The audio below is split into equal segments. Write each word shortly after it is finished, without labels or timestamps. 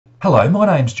Hello, my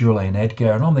name's Julian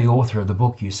Edgar and I'm the author of the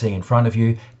book you see in front of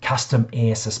you, Custom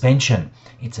Air Suspension.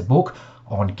 It's a book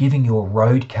on giving your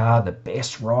road car the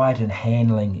best ride and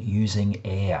handling using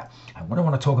air. And what I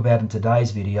want to talk about in today's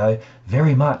video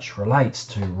very much relates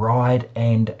to ride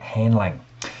and handling.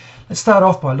 Let's start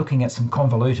off by looking at some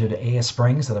convoluted air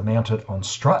springs that are mounted on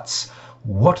struts.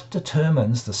 What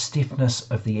determines the stiffness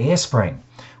of the air spring?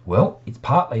 Well, it's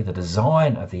partly the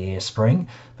design of the air spring,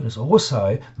 but it's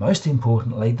also, most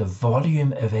importantly, the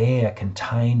volume of air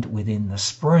contained within the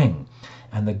spring.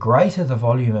 And the greater the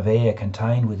volume of air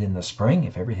contained within the spring,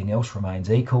 if everything else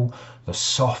remains equal, the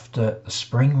softer the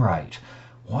spring rate.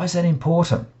 Why is that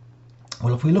important?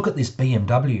 Well, if we look at this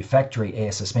BMW factory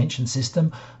air suspension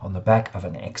system on the back of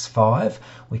an X5,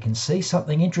 we can see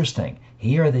something interesting.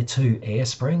 Here are the two air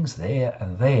springs, there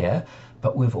and there,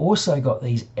 but we've also got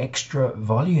these extra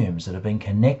volumes that have been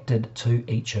connected to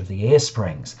each of the air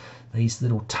springs. These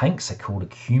little tanks are called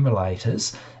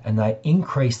accumulators, and they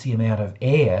increase the amount of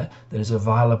air that is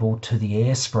available to the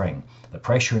air spring. The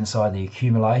pressure inside the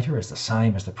accumulator is the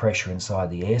same as the pressure inside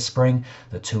the air spring.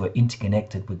 The two are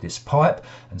interconnected with this pipe,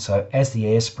 and so as the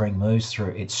air spring moves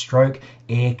through its stroke,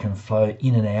 air can flow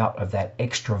in and out of that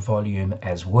extra volume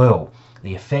as well.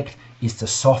 The effect is to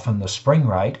soften the spring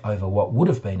rate over what would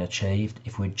have been achieved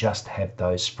if we'd just had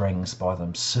those springs by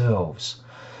themselves.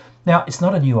 Now, it's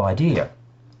not a new idea.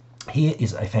 Here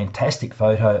is a fantastic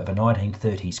photo of a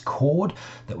 1930s cord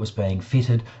that was being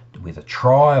fitted with a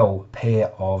trial pair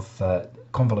of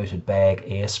convoluted bag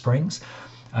air springs.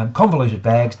 Convoluted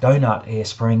bags, donut air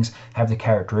springs, have the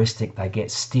characteristic they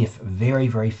get stiff very,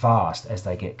 very fast as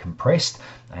they get compressed,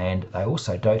 and they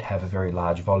also don't have a very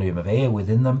large volume of air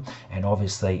within them. And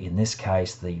obviously in this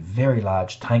case, the very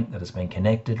large tank that has been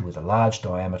connected with a large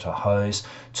diameter hose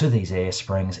to these air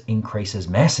springs increases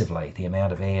massively the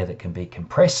amount of air that can be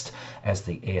compressed as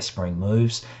the air spring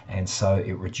moves, and so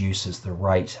it reduces the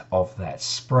rate of that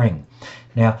spring.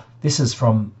 Now, this is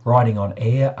from Riding on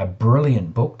Air, a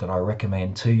brilliant book that I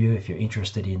recommend to you if you're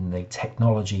interested in the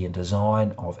technology and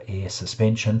design of air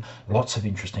suspension. Lots of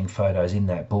interesting photos in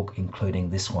that book, including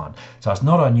this one. So it's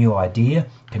not a new idea,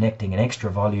 connecting an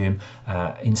extra volume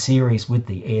in series with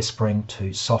the air spring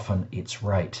to soften its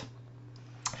rate.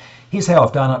 Here's how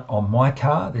I've done it on my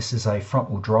car. This is a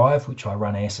front wheel drive, which I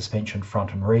run air suspension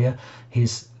front and rear.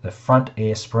 Here's the front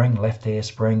air spring, left air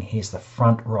spring. Here's the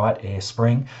front right air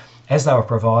spring. As they were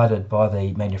provided by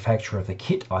the manufacturer of the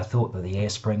kit, I thought that the air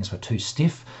springs were too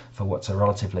stiff for what's a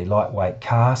relatively lightweight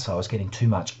car, so I was getting too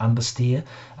much understeer,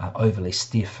 overly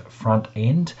stiff front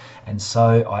end, and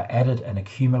so I added an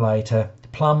accumulator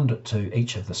plumbed to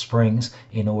each of the springs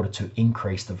in order to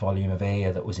increase the volume of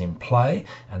air that was in play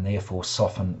and therefore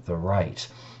soften the rate.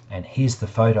 And here's the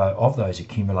photo of those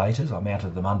accumulators. I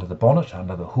mounted them under the bonnet,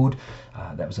 under the hood.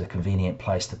 That was a convenient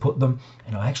place to put them.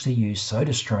 And I actually used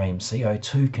SodaStream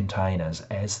CO2 containers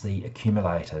as the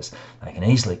accumulators. They can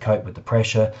easily cope with the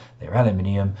pressure. They're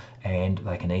aluminium, and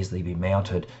they can easily be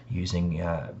mounted using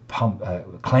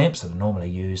clamps that are normally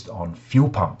used on fuel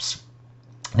pumps.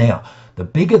 Now, the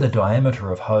bigger the diameter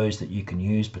of hose that you can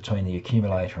use between the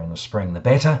accumulator and the spring, the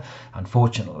better.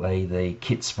 Unfortunately, the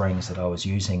kit springs that I was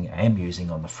using, am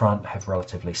using on the front, have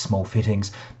relatively small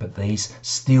fittings, but these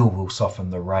still will soften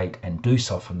the rate and do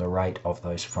soften the rate of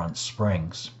those front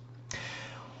springs.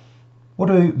 What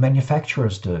do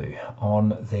manufacturers do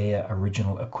on their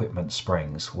original equipment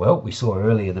springs? Well, we saw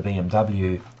earlier the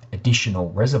BMW additional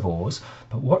reservoirs,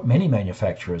 but what many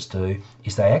manufacturers do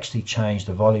is they actually change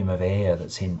the volume of air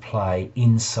that's in play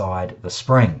inside the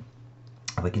spring.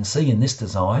 We can see in this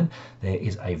design there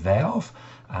is a valve.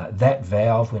 That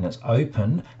valve, when it's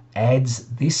open, adds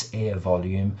this air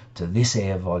volume to this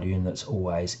air volume that's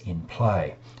always in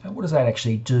play. And what does that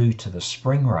actually do to the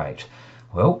spring rate?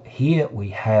 Well, here we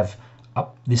have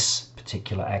up this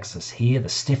particular axis here, the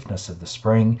stiffness of the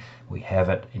spring. We have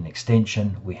it in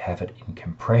extension, we have it in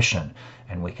compression,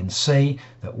 and we can see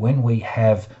that when we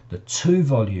have the two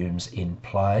volumes in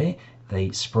play, the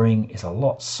spring is a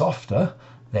lot softer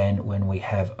than when we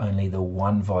have only the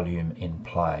one volume in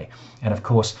play. And of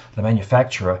course, the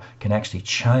manufacturer can actually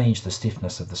change the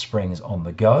stiffness of the springs on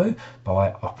the go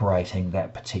by operating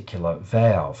that particular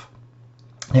valve.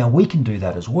 Now, we can do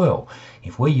that as well.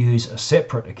 If we use a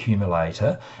separate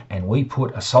accumulator and we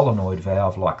put a solenoid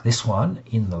valve like this one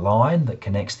in the line that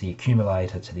connects the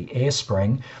accumulator to the air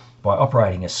spring, By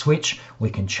operating a switch,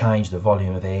 we can change the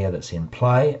volume of air that's in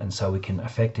play, and so we can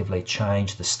effectively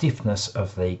change the stiffness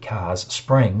of the car's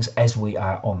springs as we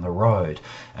are on the road.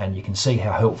 And you can see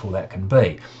how helpful that can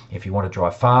be. If you want to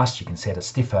drive fast, you can set a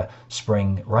stiffer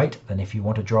spring rate than if you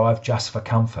want to drive just for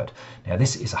comfort. Now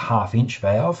this is a 1/2 inch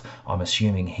valve. I'm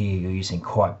assuming here you're using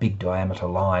quite big diameter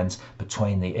lines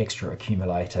between the extra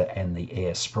accumulator and the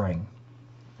air spring.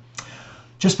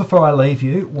 Just before I leave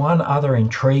you, one other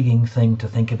intriguing thing to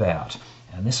think about,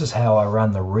 and this is how I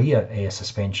run the rear air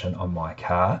suspension on my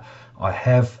car.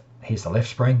 Here's the left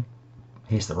spring,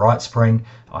 here's the right spring.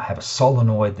 I have a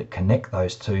solenoid that connects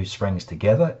those two springs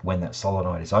together when that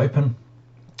solenoid is open.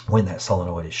 When that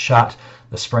solenoid is shut,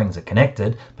 the springs are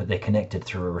connected, but they're connected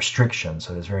through a restriction,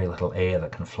 so there's very little air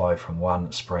that can flow from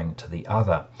one spring to the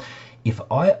other. If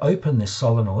I open this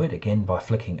solenoid, again by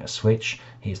flicking a switch,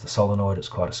 here's the solenoid, it's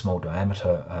quite a small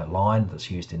diameter line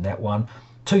that's used in that one,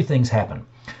 two things happen.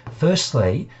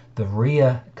 Firstly, the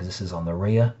rear, because this is on the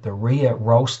rear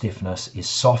roll stiffness is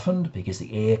softened because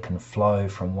the air can flow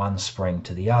from one spring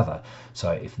to the other.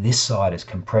 So if this side is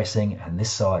compressing and this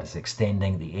side is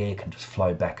extending, the air can just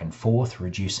flow back and forth,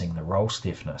 reducing the roll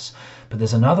stiffness. But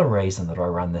there's another reason that I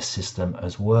run this system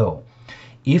as well.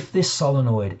 If this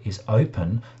solenoid is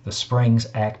open, the springs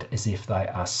act as if they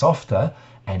are softer,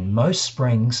 and most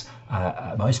bumps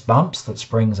that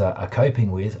springs are coping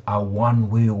with are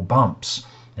one-wheel bumps.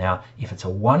 Now, if it's a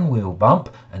one-wheel bump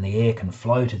and the air can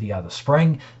flow to the other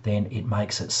spring, then it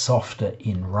makes it softer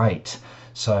in rate.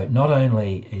 So not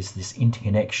only is this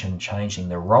interconnection changing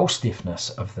the roll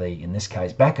stiffness of the, in this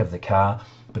case, back of the car,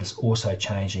 but it's also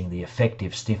changing the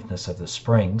effective stiffness of the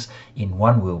springs in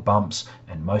one-wheel bumps,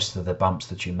 and most of the bumps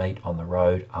that you meet on the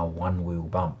road are one-wheel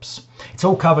bumps. It's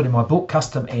all covered in my book,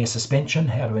 Custom Air Suspension,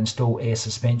 How to Install Air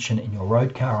Suspension in Your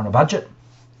Road Car on a Budget.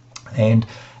 And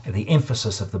the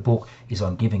emphasis of the book is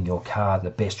on giving your car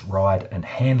the best ride and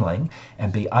handling,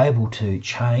 and being able to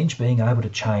change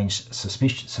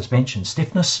suspension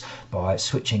stiffness by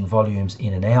switching volumes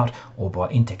in and out, or by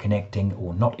interconnecting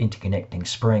or not interconnecting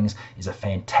springs, is a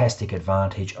fantastic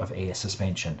advantage of air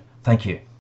suspension. Thank you.